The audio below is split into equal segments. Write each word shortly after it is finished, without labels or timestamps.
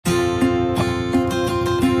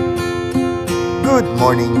Good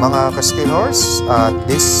morning mga ka-Steelhorse. At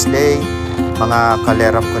this day, mga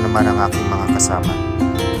kalerap ko naman ang aking mga kasama.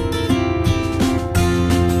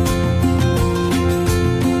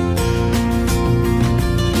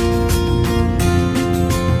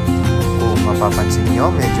 Kung mapapansin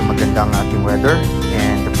nyo, medyo maganda ang ating weather.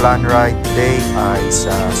 And the plan right today ay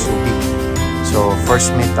sa Subic. So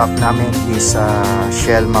first meet up namin is sa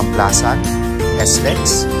Shell Mamplasan,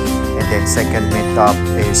 SLEX. And then second meetup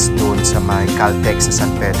is doon sa may Caltex sa San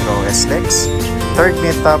Pedro, SLEX. Third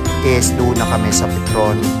meetup is doon na kami sa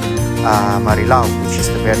Petron, Marilao, which is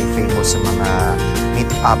the very famous sa mga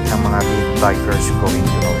meetup ng mga big bikers going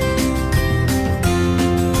to North.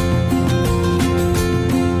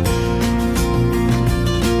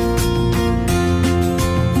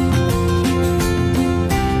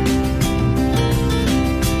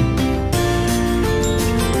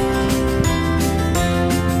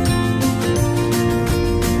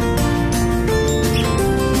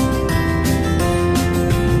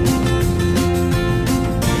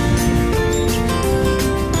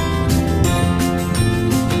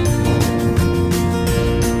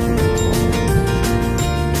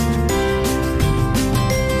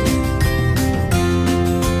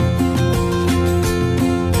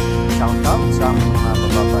 Sa mga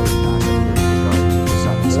mababalik na sa Pilipinas dito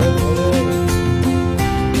sa atin.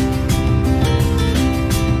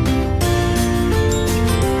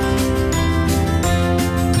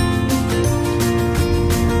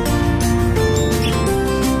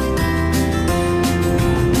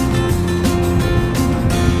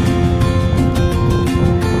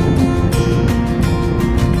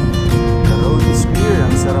 The road is clear.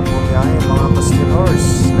 Ang sarap po biyahe mga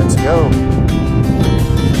ka-Steelhorse. Let's go!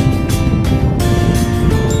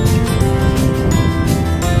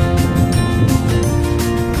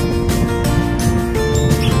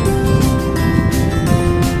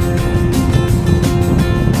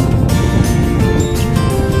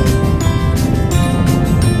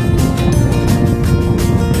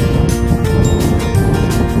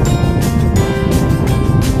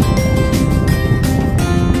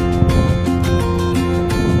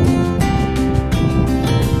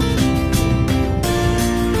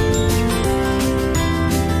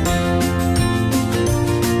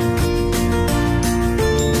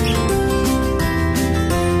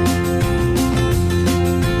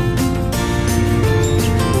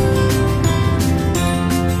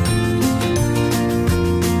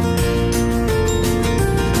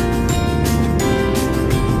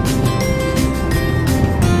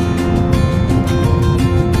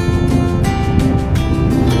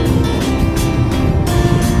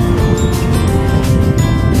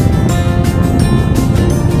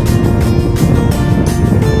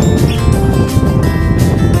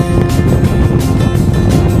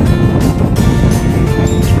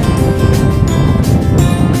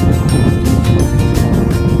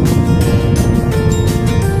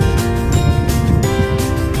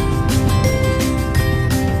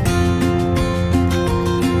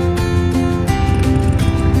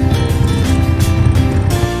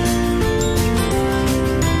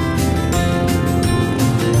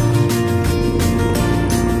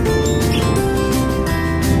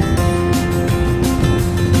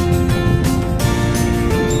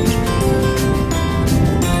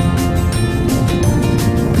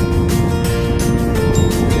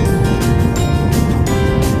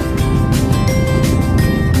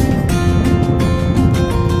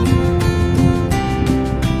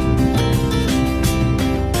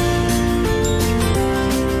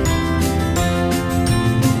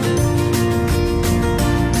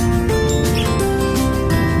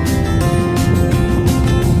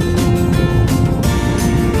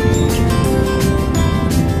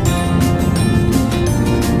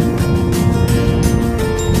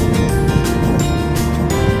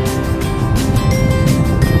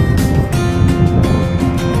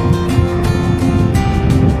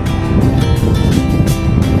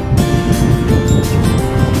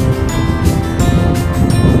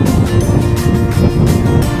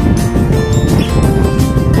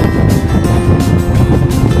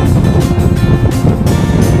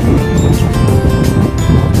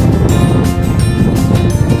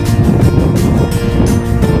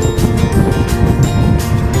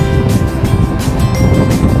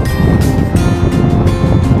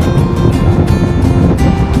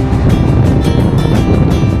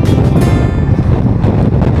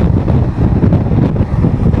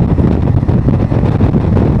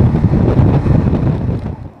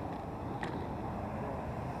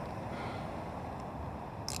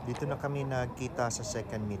 Dito na kami nagkita sa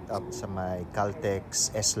second meetup sa may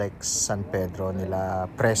Caltex, SLEX, San Pedro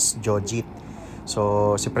nila Pres Jojit.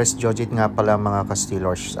 So, si Pres Jojit nga pala mga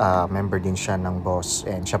Castillors, member din siya ng boss.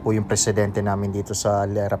 And siya po yung presidente namin dito sa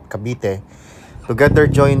LERAP Cavite.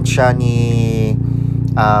 Together joined siya ni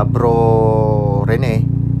Bro Rene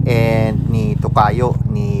and ni Tokayo,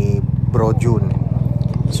 ni Bro June.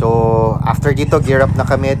 So, after dito, gear up na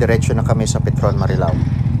kami. Diretso na kami sa Petron, Marilao.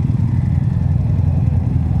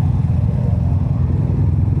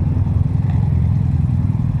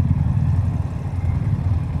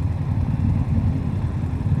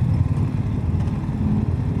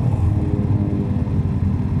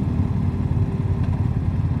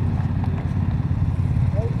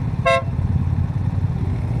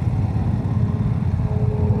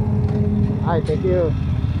 Hi, thank you.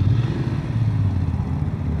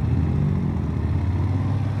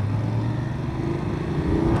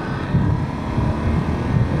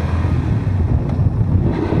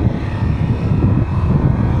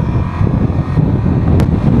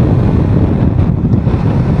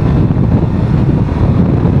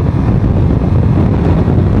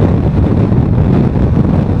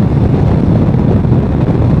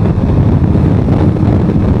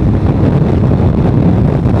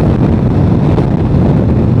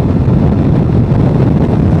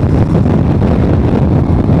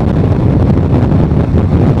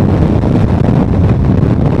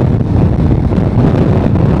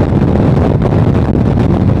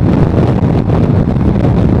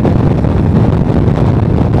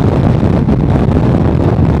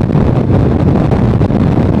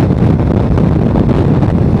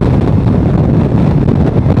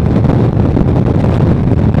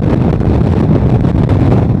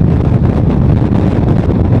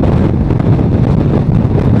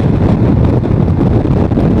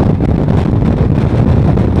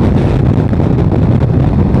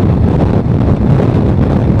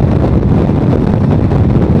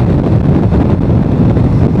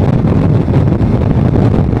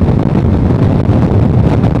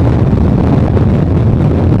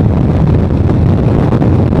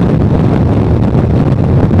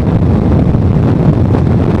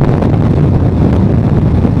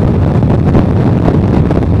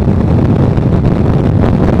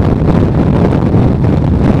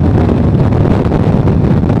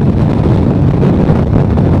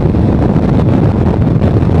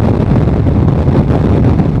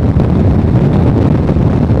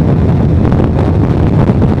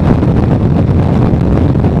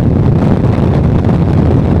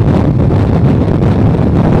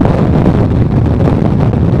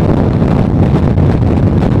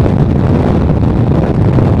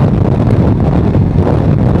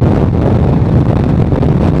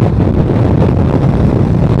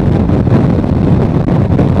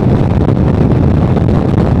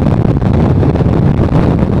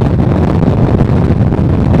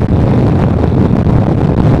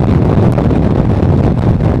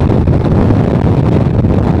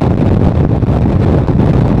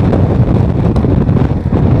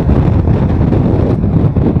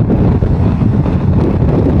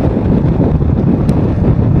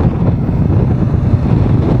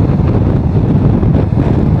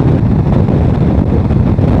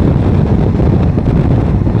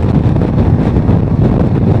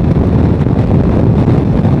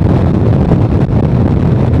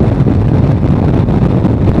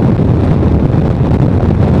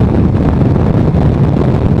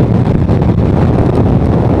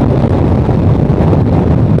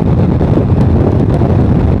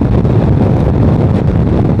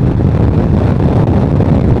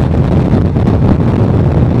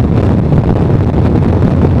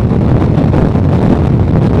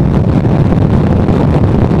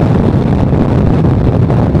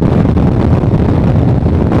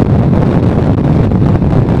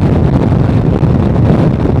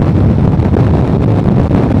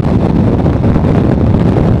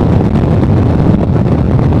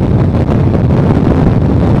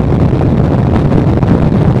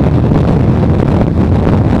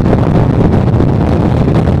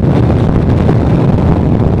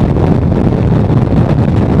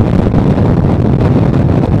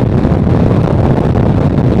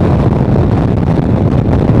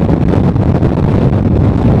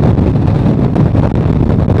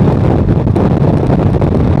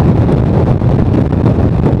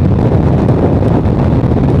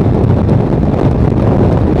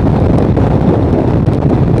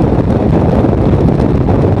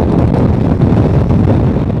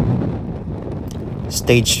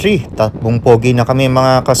 Stage 3, takbong pogi na kami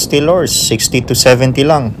mga Castillors, 60 to 70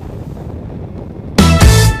 lang.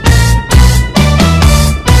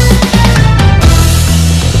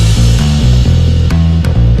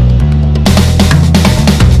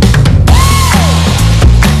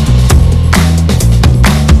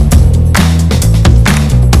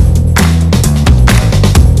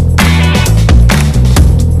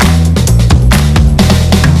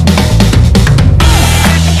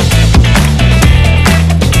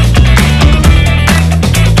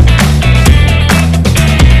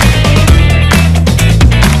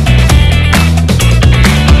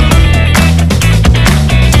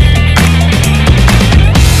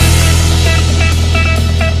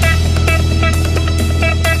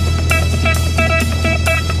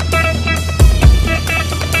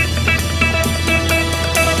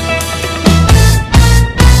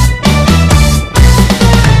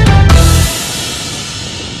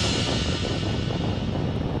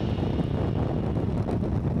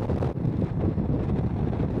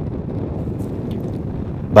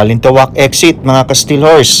 Balintawak exit mga ka-Steel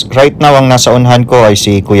Horse. Right now ang nasa unahan ko ay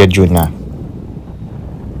si Kuya Jun na.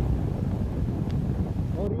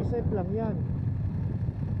 Reset lang yan.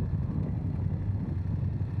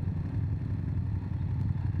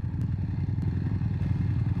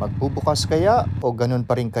 Magbubukas kaya o ganun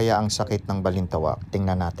pa rin kaya ang sakit ng balintawak?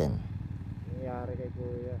 Tingnan natin. Nangyari kay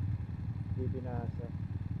Kuya. Di binasa.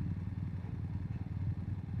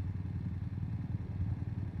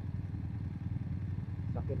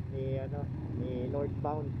 Sakit ni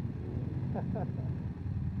northbound.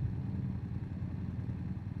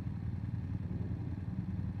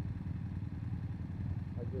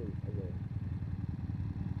 Ayun.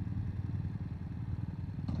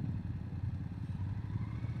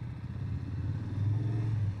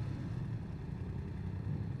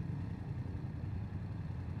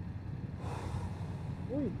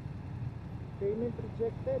 Uy! Payment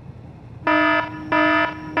rejected.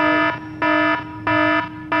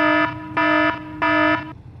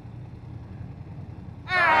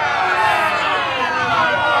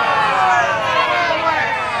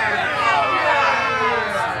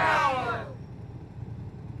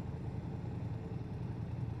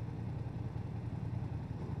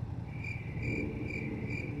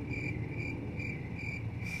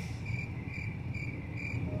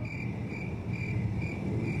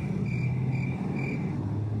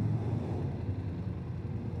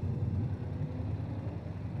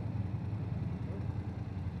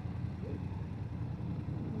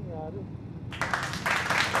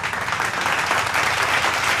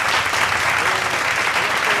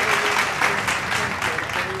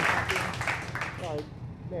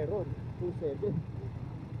 Meron 27.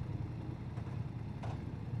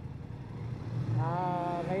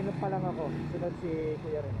 Ngayon pa lang ako. Sunod si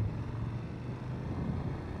Kuya rin.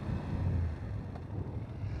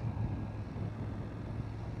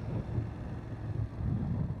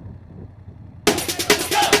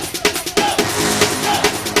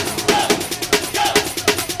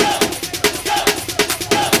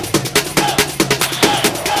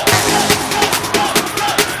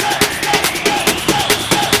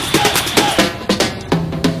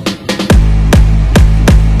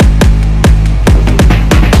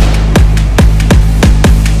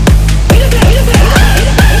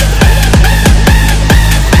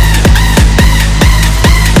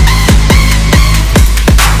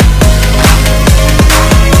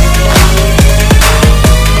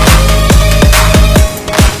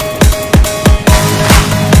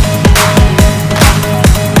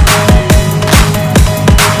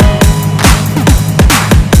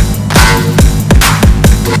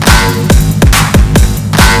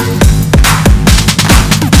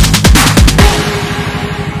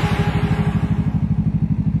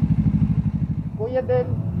 Kuya din,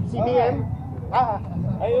 CDM.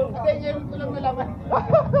 Ayun. Hindi, ngayon ko lang nalaman.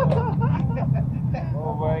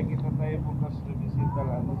 Bahay kita tayo bukas na bisita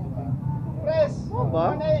lang. Pres!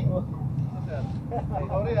 Ba?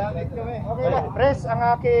 Sorry ha, late kami. Okay lang. Pres, ang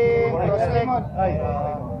aking prospect.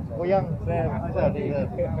 Kuyang. Sir.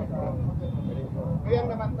 Kuyang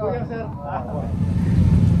naman to. Kuyang, sir.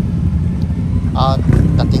 At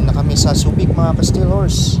dating na kami sa Subic mga ka-Steel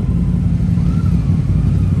Horse.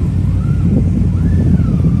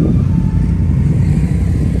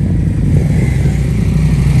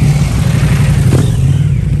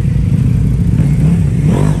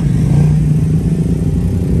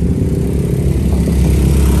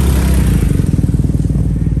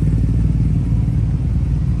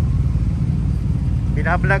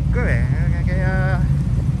 Binablog ko eh. Kaya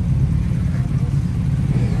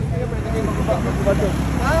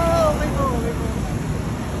Okay po.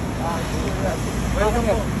 Welcome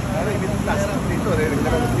po. Ano, ibintas dito.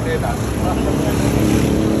 Nagdala ng sinelas.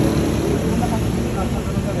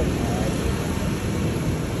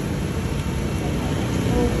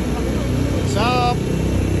 what's up?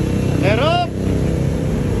 LERAP!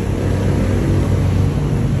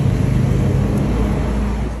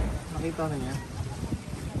 Nakita na niya.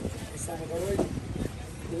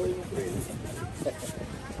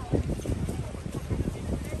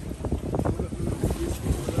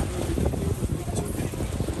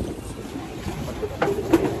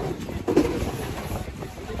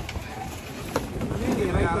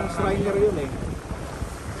 Shriner yun eh.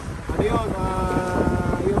 Ano yun?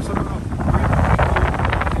 Yung sa mga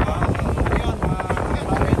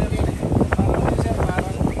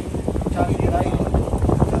charity ride.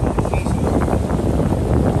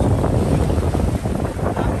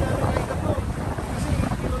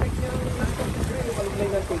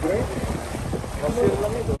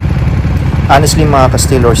 Honestly mga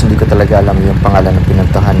ka-Steel Horse, hindi ko talaga alam yung pangalan ng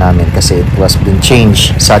pinuntahan namin kasi it was been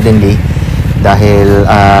changed suddenly. dahil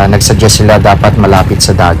nagsuggest sila dapat malapit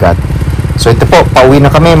sa dagat. So ito po, pauwi na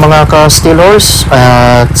kami mga ka-Steelers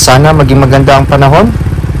at sana maging maganda ang panahon.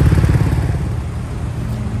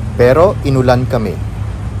 Pero inulan kami.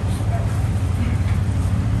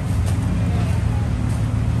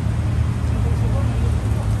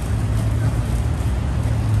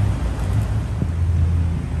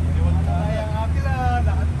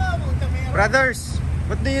 Brothers,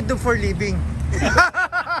 what do you do for living?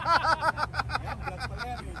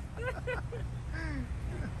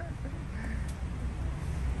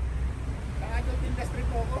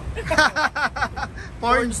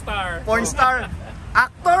 Porn star. Porn star?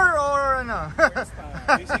 Actor or ano?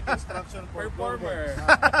 Basic instruction Performer.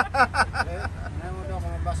 Ano daw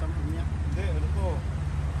kung mabasa mo niya? Hindi, ano to?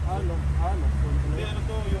 Ano? Hindi, ano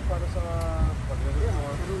to? Yung para sa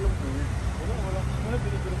pag-record. Ano lang po? Wala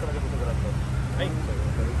binibili talaga ito sa garap.